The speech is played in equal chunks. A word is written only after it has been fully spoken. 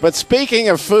But speaking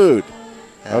of food,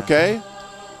 okay,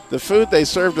 the food they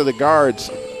serve to the guards,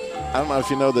 I don't know if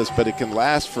you know this, but it can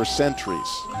last for centuries.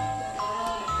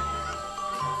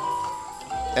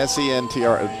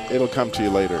 S-E-N-T-R. It'll come to you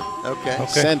later. Okay.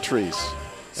 Centuries.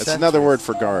 That's another word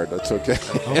for guard. That's okay.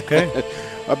 Okay.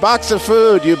 A box of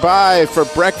food you buy for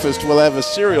breakfast will have a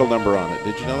serial number on it.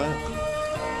 Did you know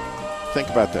that? Think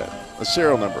about that. A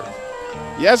serial number.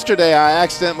 Yesterday, I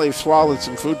accidentally swallowed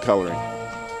some food coloring.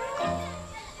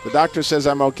 The doctor says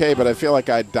I'm okay, but I feel like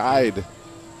I died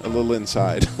a little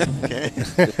inside. Okay.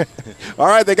 All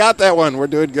right, they got that one. We're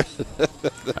doing good.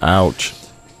 Ouch.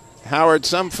 Howard,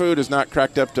 some food is not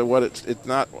cracked up to what it's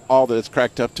not all that it's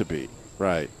cracked up to be.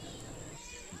 Right.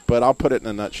 But I'll put it in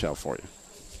a nutshell for you.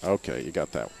 Okay, you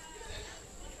got that one.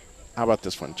 How about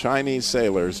this one? Chinese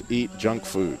sailors eat junk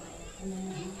food.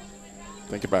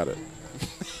 Think about it.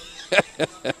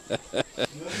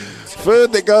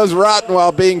 Food that goes rotten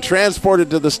while being transported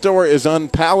to the store is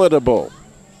unpalatable.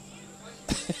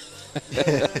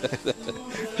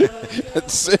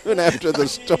 And soon after the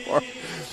store